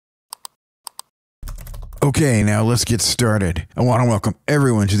Okay, now let's get started. I want to welcome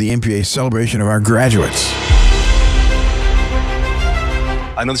everyone to the MPA celebration of our graduates.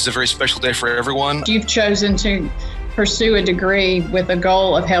 I know this is a very special day for everyone. You've chosen to pursue a degree with a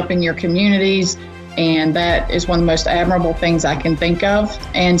goal of helping your communities, and that is one of the most admirable things I can think of.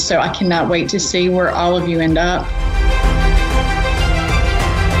 And so I cannot wait to see where all of you end up.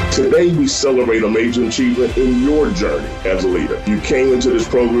 Today, we celebrate a major achievement in your journey as a leader. You came into this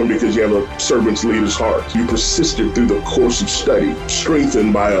program because you have a servant's leader's heart. You persisted through the course of study,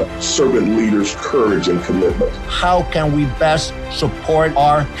 strengthened by a servant leader's courage and commitment. How can we best support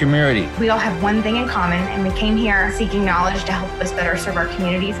our community? We all have one thing in common, and we came here seeking knowledge to help us better serve our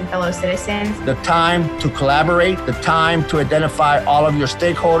communities and fellow citizens. The time to collaborate, the time to identify all of your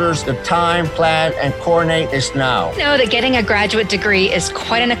stakeholders, the time, plan, and coordinate is now. Know that getting a graduate degree is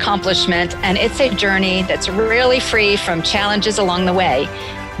quite an accomplishment, and it's a journey that's really free from challenges along the way.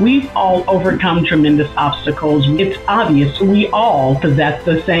 We've all overcome tremendous obstacles. It's obvious we all possess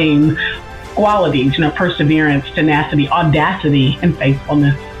the same qualities, perseverance, tenacity, audacity, and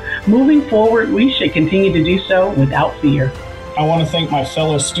faithfulness. Moving forward, we should continue to do so without fear. I want to thank my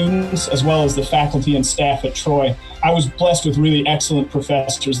fellow students as well as the faculty and staff at Troy. I was blessed with really excellent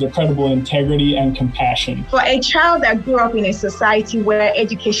professors. They're credible in integrity and compassion. For a child that grew up in a society where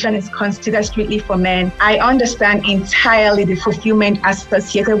education is considered strictly for men, I understand entirely the fulfillment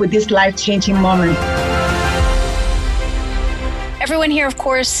associated with this life-changing moment. Everyone here, of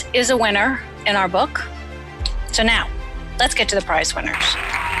course, is a winner in our book. So now, let's get to the prize winners.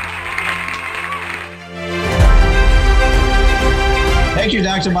 Thank you,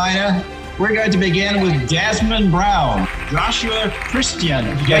 Dr. Mina. We're going to begin with Jasmine Brown, Joshua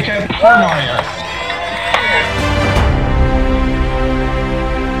Christian, Jacob Horneuer.